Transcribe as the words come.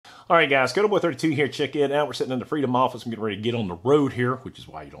All right, guys, Gofundme 32 here. Check it out. We're sitting in the Freedom office. I'm getting ready to get on the road here, which is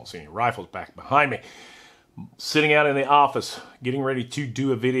why you don't see any rifles back behind me. Sitting out in the office, getting ready to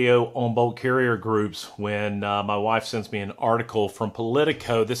do a video on bolt carrier groups when my wife sends me an article from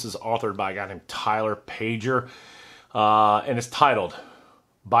Politico. This is authored by a guy named Tyler Pager, and it's titled,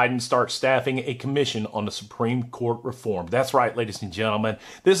 Biden Starts Staffing a Commission on the Supreme Court Reform. That's right, ladies and gentlemen.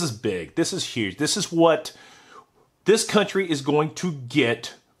 This is big. This is huge. This is what this country is going to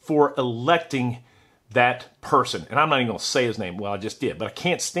get for electing that person. And I'm not even going to say his name. Well, I just did, but I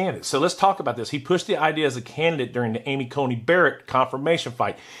can't stand it. So let's talk about this. He pushed the idea as a candidate during the Amy Coney Barrett confirmation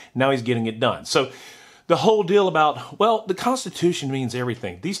fight. Now he's getting it done. So the whole deal about, well, the Constitution means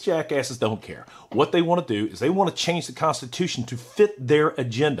everything. These jackasses don't care. What they want to do is they want to change the Constitution to fit their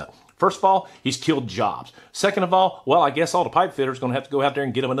agenda. First of all, he's killed jobs. Second of all, well, I guess all the pipe fitters are going to have to go out there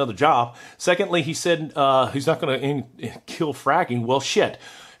and get him another job. Secondly, he said he's not going to kill fracking. Well, shit.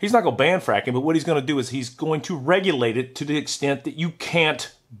 He's not going to ban fracking, but what he's going to do is he's going to regulate it to the extent that you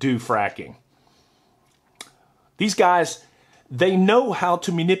can't do fracking. These guys, they know how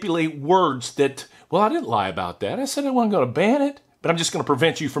to manipulate words that, well, I didn't lie about that. I said I wasn't going to ban it, but I'm just going to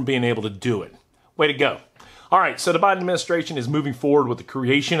prevent you from being able to do it. Way to go. All right, so the Biden administration is moving forward with the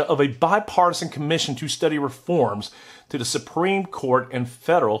creation of a bipartisan commission to study reforms to the Supreme Court and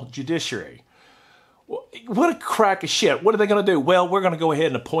federal judiciary. What a crack of shit. What are they going to do? Well, we're going to go ahead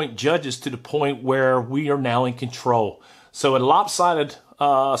and appoint judges to the point where we are now in control. So a lopsided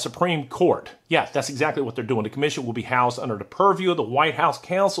Supreme Court. Yeah, that's exactly what they're doing. The commission will be housed under the purview of the White House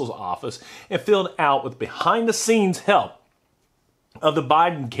counsel's office and filled out with behind-the-scenes help of the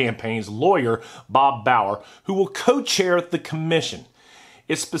Biden campaign's lawyer, Bob Bauer, who will co-chair the commission.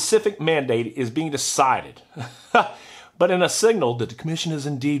 Its specific mandate is being decided. But in a signal that the commission is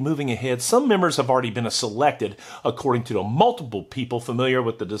indeed moving ahead, some members have already been selected, according to the multiple people familiar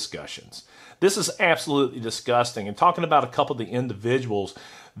with the discussions. This is absolutely disgusting. And talking about a couple of the individuals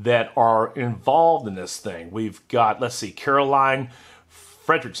that are involved in this thing, we've got, let's see, Caroline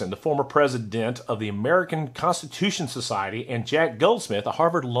Fredrickson, the former president of the American Constitution Society, and Jack Goldsmith, a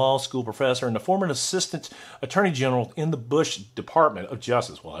Harvard Law School professor and the former assistant attorney general in the Bush Department of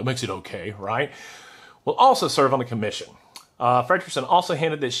Justice. Well, that makes it okay, right? Will also serve on the commission. Fredrickson also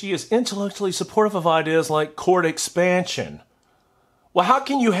hinted that she is intellectually supportive of ideas like court expansion. Well, how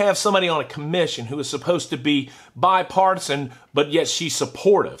can you have somebody on a commission who is supposed to be bipartisan, but yet she's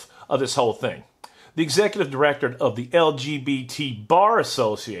supportive of this whole thing? The executive director of the LGBT Bar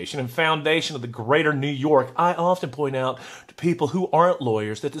Association and foundation of the Greater New York, I often point out to people who aren't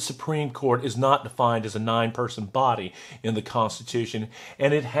lawyers that the Supreme Court is not defined as a 9-person body in the Constitution,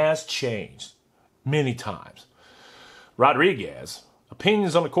 and it has changed many times. Rodriguez,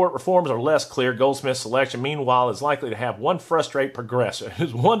 opinions on the court reforms are less clear. Goldsmith's selection, meanwhile, is likely to have one to frustrate progressives.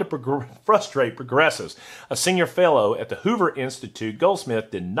 A senior fellow at the Hoover Institute, Goldsmith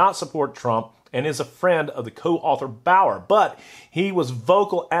did not support Trump and is a friend of the co-author Bauer, but he was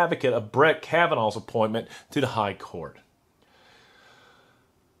vocal advocate of Brett Kavanaugh's appointment to the High Court.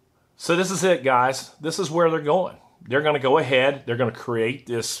 So this is it, guys. This is where they're going. They're going to go ahead, they're going to create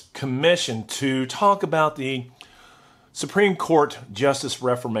this commission to talk about the Supreme Court Justice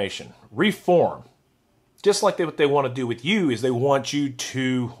Reformation, reform. Just like what they want to do with you is they want you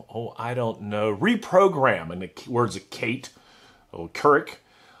to, reprogram, in the words of Kate Couric.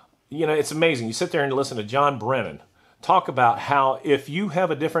 You know, it's amazing. You sit there and listen to John Brennan talk about how if you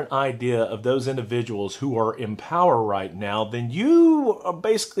have a different idea of those individuals who are in power right now, then you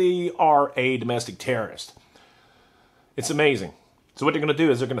basically are a domestic terrorist. It's amazing. So what they're going to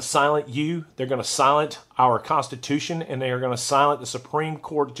do is they're going to silence you, they're going to silence our Constitution, and they are going to silence the Supreme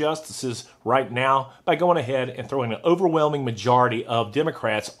Court justices right now by going ahead and throwing an overwhelming majority of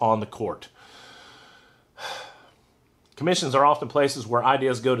Democrats on the court. Commissions are often places where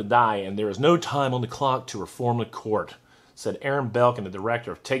ideas go to die, and there is no time on the clock to reform the court, said Aaron Belkin, the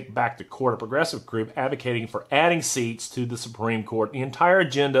director of Take Back the Court, a progressive group advocating for adding seats to the Supreme Court. The entire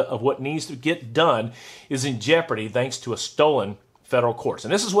agenda of what needs to get done is in jeopardy thanks to a stolen federal courts.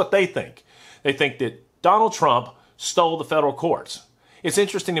 And this is what they think. They think that Donald Trump stole the federal courts. It's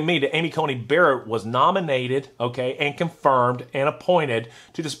interesting to me that Amy Coney Barrett was nominated, and confirmed and appointed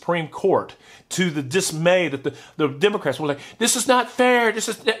to the Supreme Court, to the dismay that the Democrats were like, this is not fair, this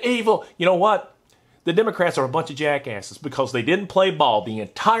is evil. You know what? The Democrats are a bunch of jackasses because they didn't play ball the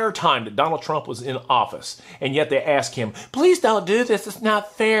entire time that Donald Trump was in office. And yet they asked him, please don't do this. It's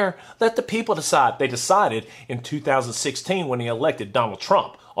not fair. Let the people decide. They decided in 2016 when he elected Donald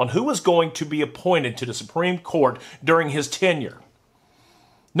Trump on who was going to be appointed to the Supreme Court during his tenure.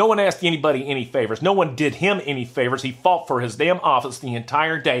 No one asked anybody any favors. No one did him any favors. He fought for his damn office the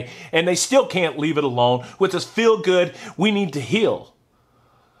entire day, and they still can't leave it alone with this feel good, we need to heal.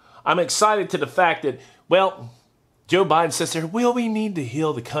 I'm excited to the fact that, well, Joe Biden sits there, well, we need to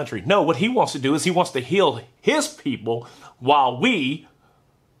heal the country. No, what he wants to do is he wants to heal his people while we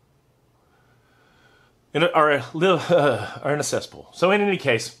are in a cesspool. So in any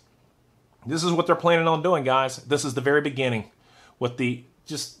case, this is what they're planning on doing, guys. This is the very beginning. With the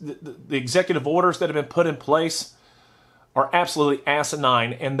executive orders that have been put in place are absolutely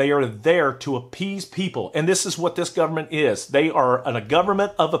asinine, and they are there to appease people. And this is what this government is. They are a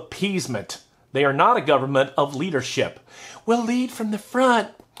government of appeasement. They are not a government of leadership. We'll lead from the front.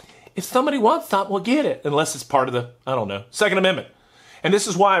 If somebody wants something, we'll get it. Unless it's part of the, I don't know, Second Amendment. And this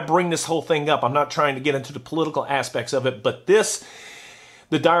is why I bring this whole thing up. I'm not trying to get into the political aspects of it, but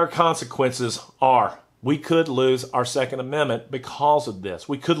the dire consequences are we could lose our Second Amendment because of this.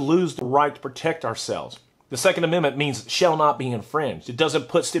 We could lose the right to protect ourselves. The Second Amendment means it shall not be infringed. It doesn't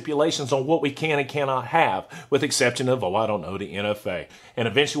put stipulations on what we can and cannot have, with exception of, oh, I don't know, the NFA. And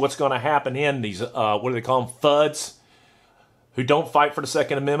eventually what's going to happen in these, what do they call them, FUDs, who don't fight for the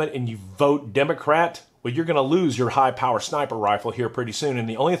Second Amendment and you vote Democrat, well, you're going to lose your high-power sniper rifle here pretty soon. And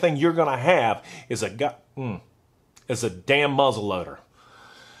the only thing you're going to have is a damn muzzleloader.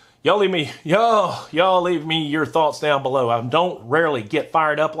 Y'all leave me your thoughts down below. I don't rarely get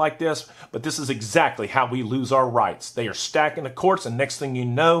fired up like this, but this is exactly how we lose our rights. They are stacking the courts, and next thing you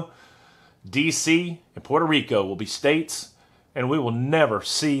know, D.C. and Puerto Rico will be states, and we will never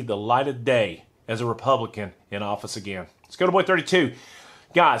see the light of day as a Republican in office again. Let's go to Boy 32.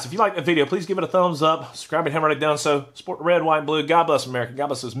 Guys, if you like the video, please give it a thumbs up. Subscribe and haven't already done so. Support the red, white, and blue. God bless America. God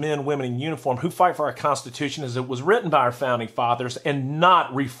bless those men, women in uniform who fight for our Constitution as it was written by our founding fathers and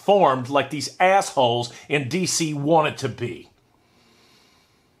not reformed like these assholes in D.C. want it to be.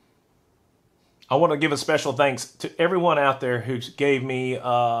 I want to give a special thanks to everyone out there who gave me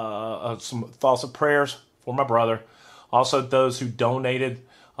some thoughts of prayers for my brother. Also, those who donated.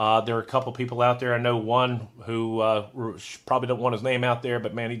 There are a couple people out there. I know one who probably don't want his name out there,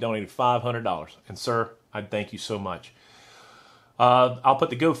 but man, he donated $500. And sir, I thank you so much. I'll put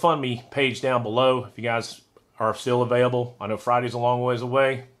the GoFundMe page down below if you guys are still available. I know Friday's a long ways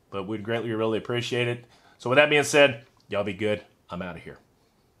away, but we'd greatly, really appreciate it. So with that being said, y'all be good. I'm out of here.